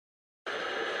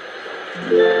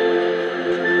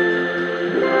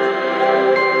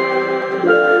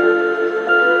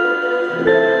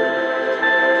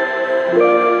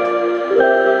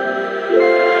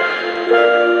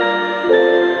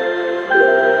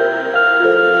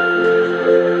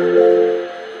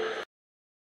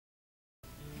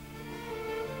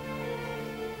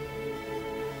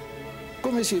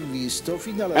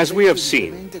As we have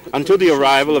seen, until the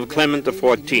arrival of Clement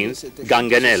XIV,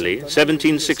 Ganganelli,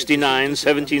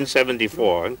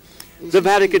 1769-1774, the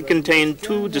Vatican contained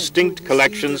two distinct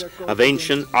collections of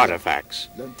ancient artifacts.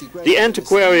 The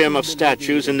Antiquarium of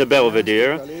Statues in the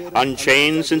Belvedere,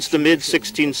 unchanged since the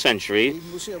mid-16th century,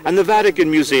 and the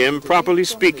Vatican Museum, properly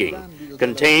speaking,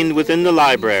 contained within the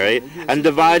library and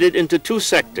divided into two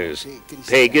sectors,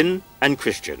 pagan and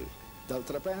Christian.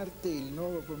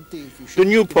 The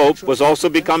new pope was also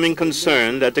becoming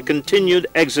concerned at the continued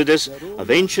exodus of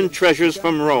ancient treasures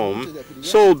from Rome,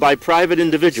 sold by private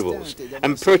individuals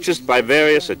and purchased by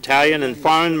various Italian and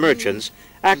foreign merchants,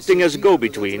 acting as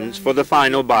go-betweens for the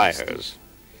final buyers.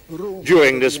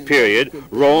 During this period,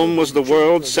 Rome was the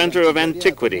world's center of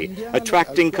antiquity,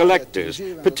 attracting collectors,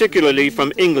 particularly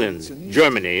from England,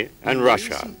 Germany, and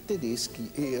Russia.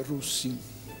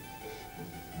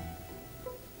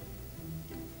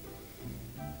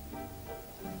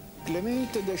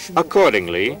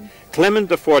 Accordingly, Clement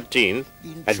XIV,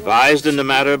 advised in the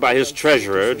matter by his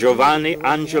treasurer, Giovanni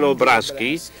Angelo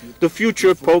Braschi, the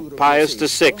future Pope Pius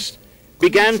VI,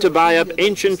 began to buy up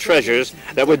ancient treasures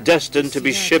that were destined to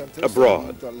be shipped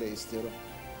abroad.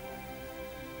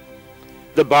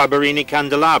 The Barberini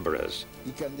candelabras,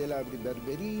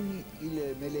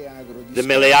 the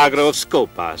Meleagro of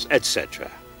Scopas,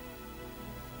 etc.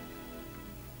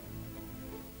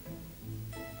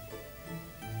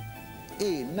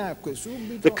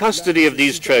 The custody of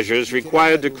these treasures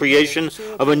required the creation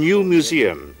of a new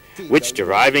museum, which,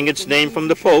 deriving its name from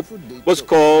the Pope, was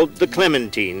called the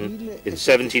Clementine in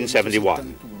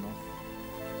 1771.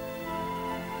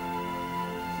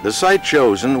 The site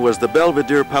chosen was the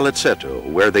Belvedere Palazzetto,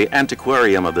 where the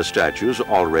antiquarium of the statues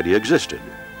already existed.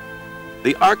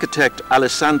 The architect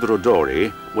Alessandro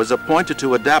Dori was appointed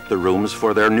to adapt the rooms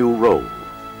for their new role,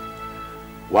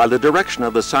 while the direction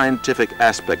of the scientific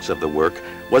aspects of the work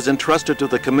was entrusted to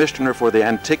the Commissioner for the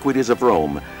Antiquities of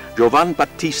Rome, Giovan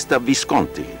Battista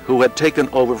Visconti, who had taken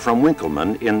over from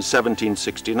Winkelmann in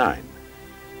 1769.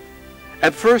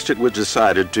 At first it was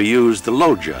decided to use the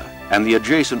loggia and the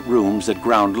adjacent rooms at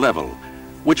ground level,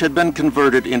 which had been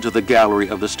converted into the gallery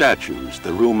of the statues,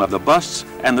 the room of the busts,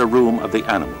 and the room of the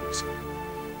animals.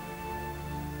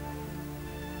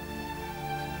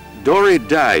 Dori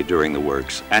died during the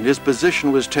works, and his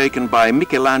position was taken by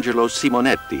Michelangelo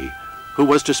Simonetti, who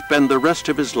was to spend the rest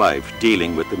of his life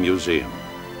dealing with the museum.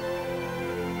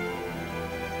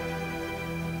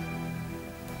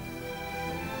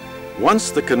 Once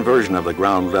the conversion of the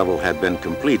ground level had been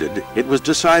completed, it was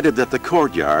decided that the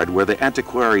courtyard where the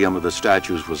antiquarium of the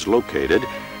statues was located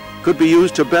could be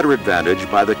used to better advantage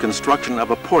by the construction of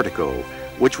a portico,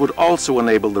 which would also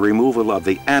enable the removal of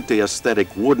the anti-aesthetic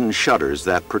wooden shutters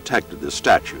that protected the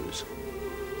statues.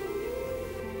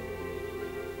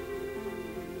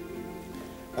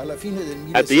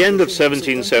 At the end of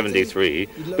 1773,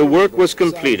 the work was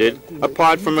completed,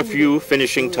 apart from a few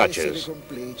finishing touches.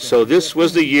 So this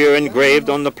was the year engraved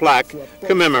on the plaque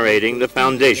commemorating the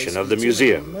foundation of the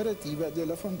museum.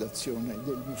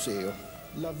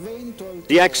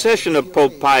 The accession of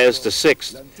Pope Pius VI,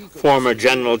 former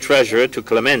General Treasurer, to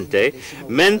Clemente,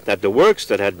 meant that the works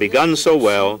that had begun so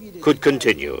well could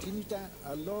continue.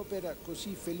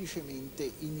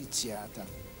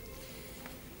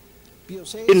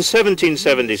 In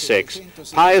 1776,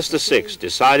 Pius VI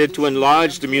decided to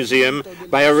enlarge the museum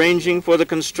by arranging for the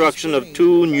construction of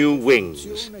two new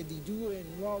wings.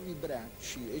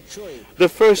 The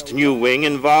first new wing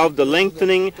involved the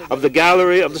lengthening of the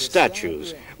gallery of the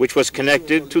statues, which was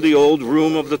connected to the old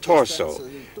room of the torso,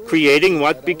 creating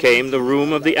what became the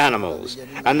room of the animals,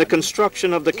 and the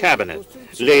construction of the cabinet,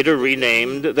 later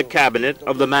renamed the Cabinet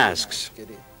of the Masks.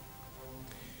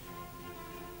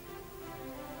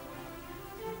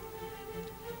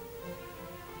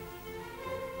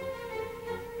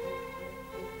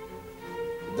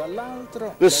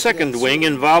 The second wing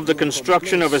involved the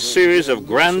construction of a series of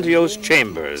grandiose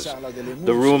chambers,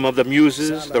 the Room of the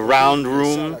Muses, the Round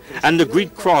Room, and the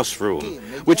Greek Cross Room,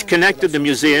 which connected the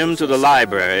museum to the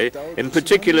library, in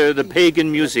particular the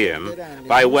Pagan Museum,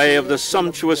 by way of the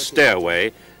sumptuous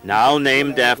stairway, now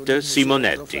named after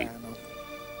Simonetti.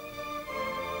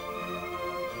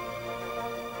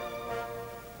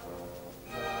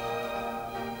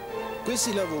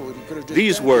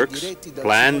 These works,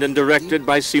 planned and directed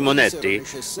by Simonetti,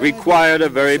 required a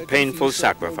very painful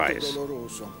sacrifice: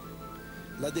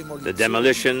 the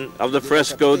demolition of the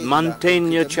frescoed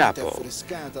Mantegna Chapel,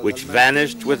 which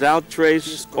vanished without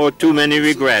trace or too many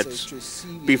regrets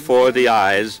before the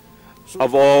eyes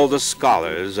of all the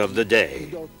scholars of the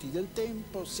day.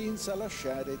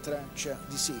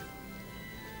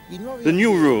 The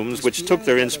new rooms, which took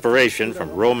their inspiration from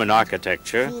Roman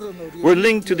architecture, were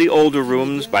linked to the older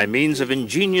rooms by means of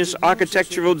ingenious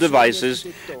architectural devices,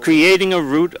 creating a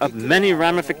route of many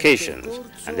ramifications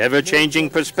and ever-changing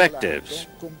perspectives.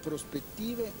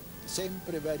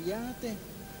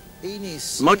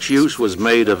 Much use was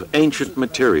made of ancient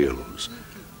materials: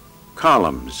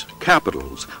 columns,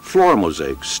 capitals, floor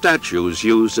mosaics, statues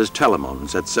used as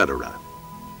telemons, etc.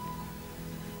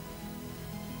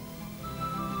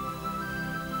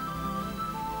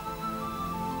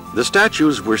 The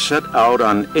statues were set out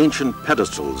on ancient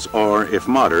pedestals or, if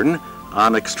modern,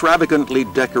 on extravagantly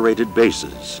decorated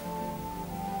bases.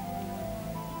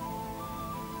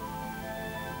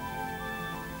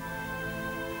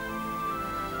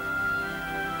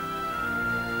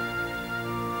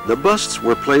 The busts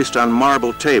were placed on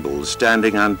marble tables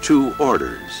standing on two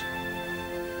orders.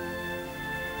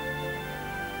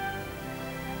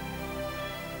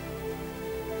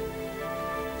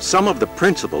 Some of the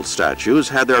principal statues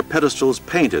had their pedestals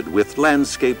painted with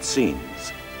landscaped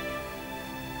scenes.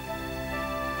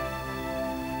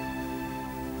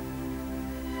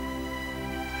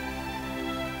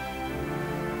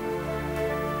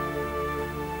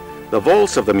 The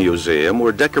vaults of the museum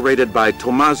were decorated by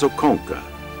Tommaso Conca,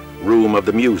 Room of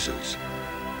the Muses.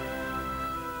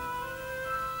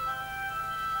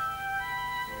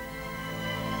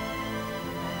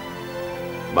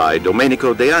 By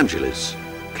Domenico De Angelis,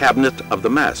 Cabinet of the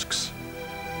Masks.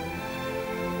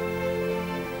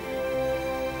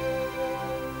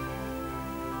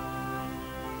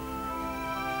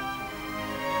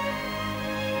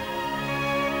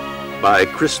 By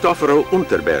Cristoforo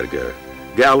Unterberger,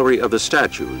 Gallery of the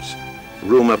Statues,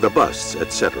 Room of the Busts,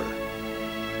 etc.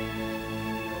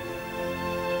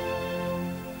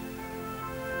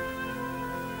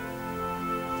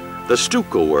 The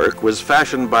stucco work was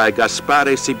fashioned by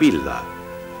Gaspare Sibilla,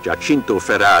 Giacinto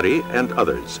Ferrari, and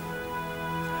others.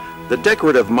 The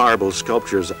decorative marble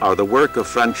sculptures are the work of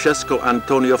Francesco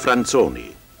Antonio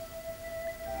Franzoni.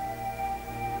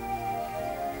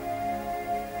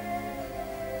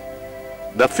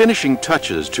 The finishing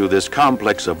touches to this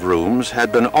complex of rooms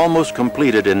had been almost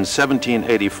completed in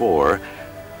 1784,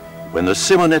 when the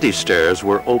Simonetti stairs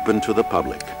were opened to the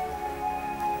public.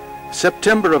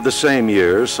 September of the same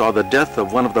year saw the death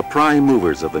of one of the prime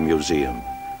movers of the museum,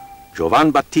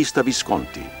 Giovan Battista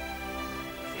Visconti.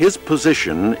 His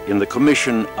position in the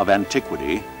Commission of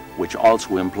Antiquity, which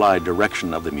also implied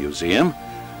direction of the museum,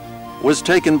 was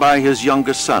taken by his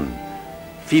youngest son,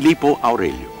 Filippo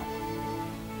Aurelio.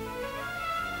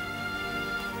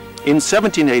 In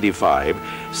 1785,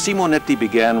 Simonetti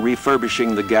began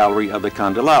refurbishing the Gallery of the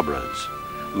Candelabras,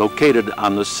 located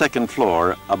on the second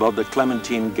floor above the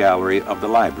Clementine Gallery of the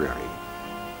library.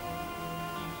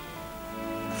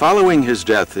 Following his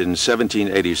death in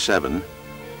 1787,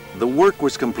 the work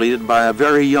was completed by a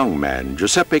very young man,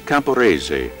 Giuseppe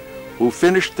Camporese, who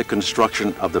finished the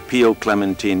construction of the Pio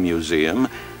Clementine Museum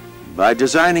by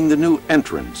designing the new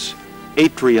entrance,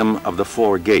 atrium of the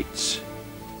four gates,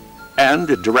 and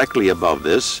directly above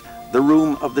this, the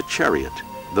room of the chariot,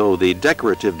 though the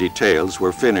decorative details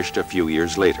were finished a few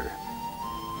years later.